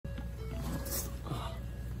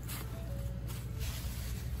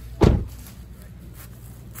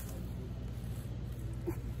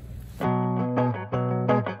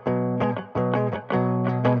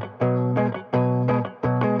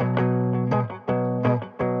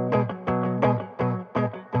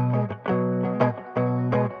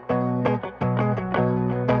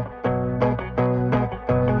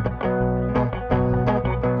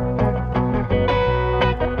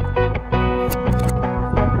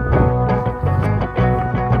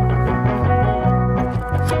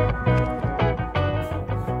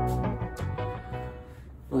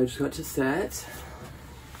just got to set.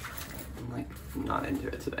 I'm like not into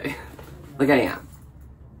it today. Like I am.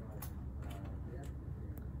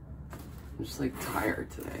 I'm just like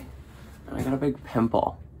tired today. And I got a big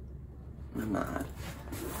pimple. I'm mad.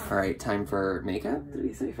 Alright, time for makeup? Did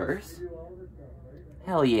we say first?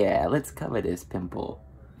 Hell yeah, let's cover this pimple.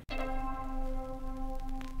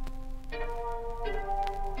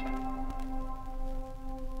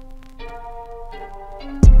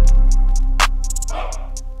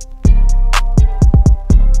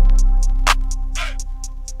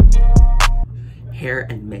 Hair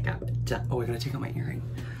and makeup. Oh, I gotta take out my earring.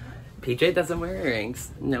 PJ doesn't wear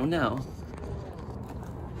earrings. No, no.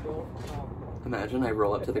 Imagine I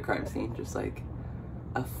roll up to the crime scene just like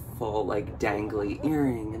a full like dangly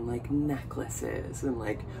earring and like necklaces and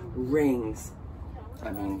like rings.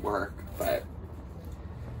 I mean work, but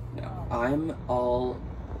no. I'm all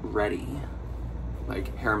ready.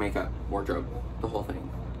 Like hair, makeup, wardrobe, the whole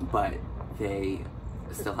thing. But they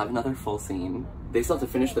still have another full scene. They still have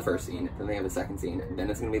to finish the first scene, then they have the second scene, and then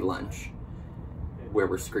it's gonna be lunch, where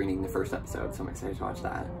we're screening the first episode, so I'm excited to watch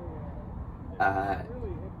that.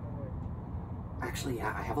 Actually,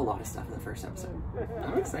 yeah, I have a lot of stuff in the first episode.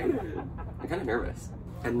 I'm excited. I'm kind of nervous.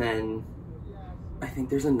 And then, I think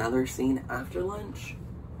there's another scene after lunch,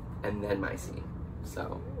 and then my scene.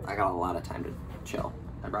 So, I got a lot of time to chill.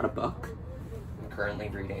 I brought a book. I'm currently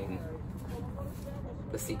reading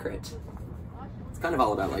The Secret. It's kind of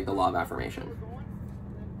all about like the law of affirmation.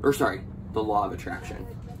 Or sorry, the law of attraction.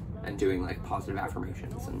 And doing like positive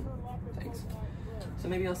affirmations and things. So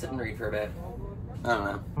maybe I'll sit and read for a bit. I don't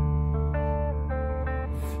know.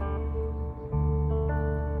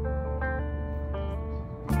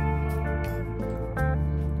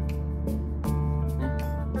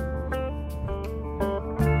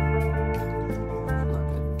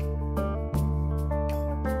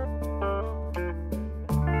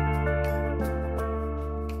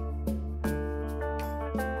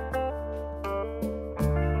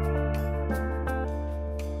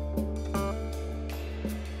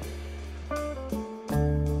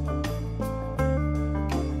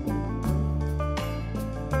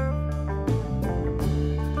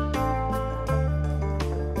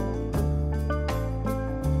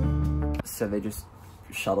 So they just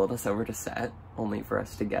shuttled us over to set, only for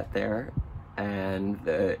us to get there, and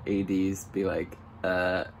the ADs be like,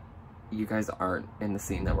 you guys aren't in the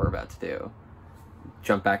scene that we're about to do.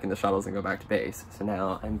 Jump back in the shuttles and go back to base. So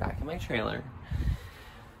now I'm back in my trailer.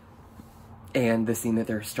 And the scene that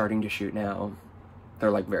they're starting to shoot now, they're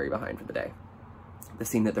like very behind for the day. The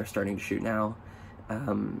scene that they're starting to shoot now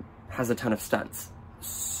has a ton of stunts.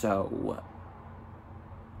 So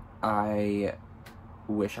I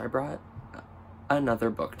wish I brought another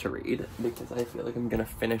book to read, because I feel like I'm gonna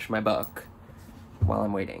finish my book while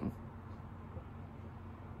I'm waiting.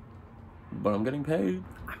 But I'm getting paid.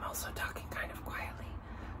 I'm also talking kind of quietly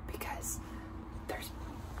because there's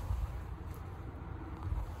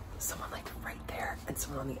someone like right there and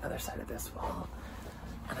someone on the other side of this wall,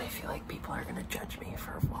 and I feel like people are gonna judge me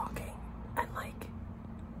for walking and like,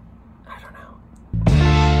 I don't know.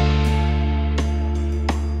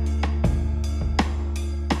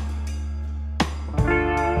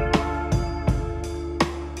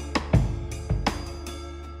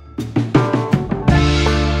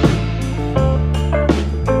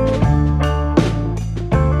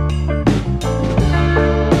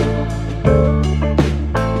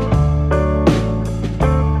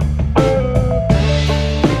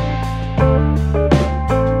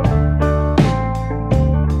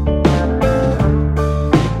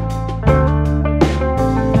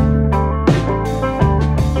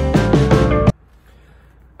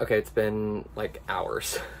 Okay, it's been like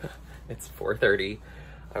hours. It's 4:30.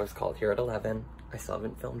 I was called here at 11. I still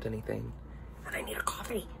haven't filmed anything, and I need a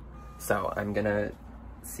coffee. So I'm gonna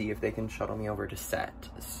see if they can shuttle me over to set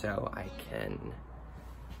so I can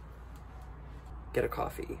get a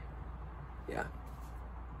coffee. Yeah.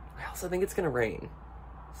 I also think it's gonna rain,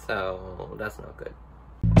 so that's not good.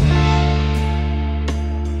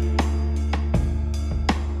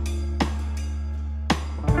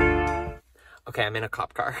 Okay, I'm in a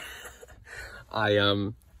cop car. I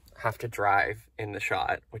have to drive in the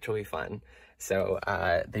shot, which will be fun. So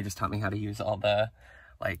they just taught me how to use all the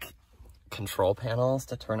like control panels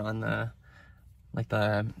to turn on the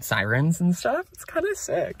sirens and stuff. It's kind of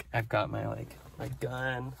sick. I've got my my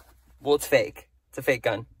gun. Well, it's fake. It's a fake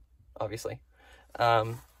gun, obviously.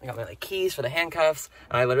 I got my keys for the handcuffs,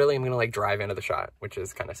 and I literally am gonna drive into the shot, which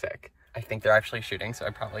is kind of sick. I think they're actually shooting, so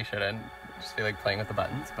I probably shouldn't just be playing with the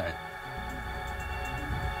buttons, but.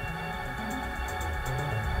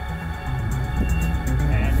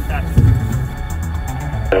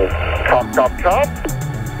 Cop, cop, cop.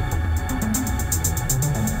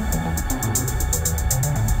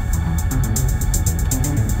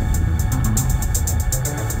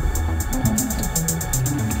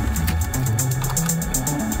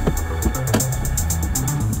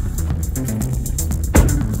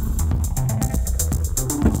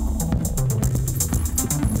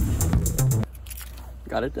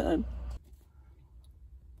 Got it done.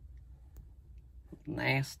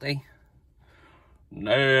 Nasty.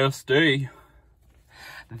 Nasty.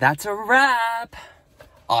 That's a wrap.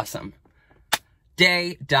 Awesome.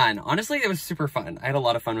 Day done. Honestly, it was super fun. I had a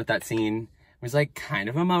lot of fun with that scene. It was like kind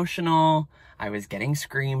of emotional. I was getting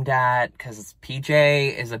screamed at because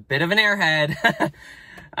PJ is a bit of an airhead.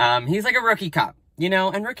 He's like a rookie cop, you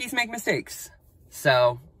know, and rookies make mistakes.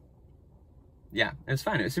 So yeah, it was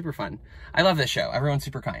fun. It was super fun. I love this show. Everyone's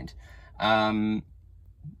super kind.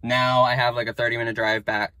 Now I have like a 30-minute drive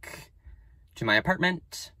back to my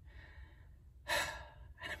apartment.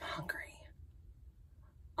 And I'm hungry.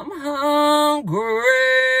 I'm hungry.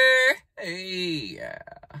 Yeah.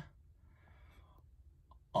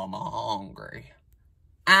 I'm hungry.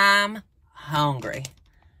 I'm hungry.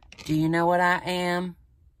 Do you know what I am?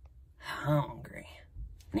 Hungry.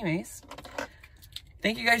 Anyways.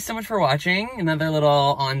 Thank you guys so much for watching another little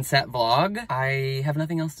on-set vlog. I have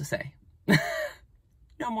nothing else to say.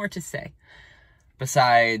 No more to say.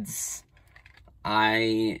 Besides,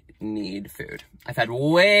 I need food. I've had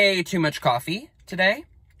way too much coffee today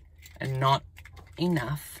and not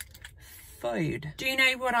enough food. Do you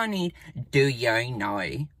know what I need? Do you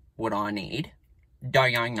know what I need? Do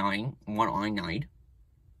you know what I need?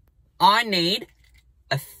 I need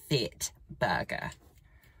a fit burger.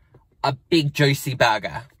 A big juicy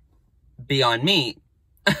burger. Beyond meat.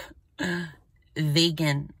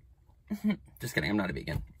 Vegan. Just kidding, I'm not a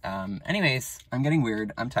vegan. Anyways, I'm getting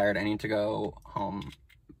weird. I'm tired. I need to go home.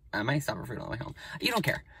 I might stop for food on the way home. You don't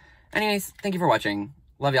care. Anyways, thank you for watching.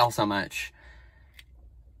 Love y'all so much.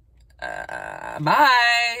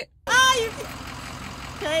 Bye!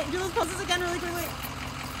 Okay, do those poses again really quickly.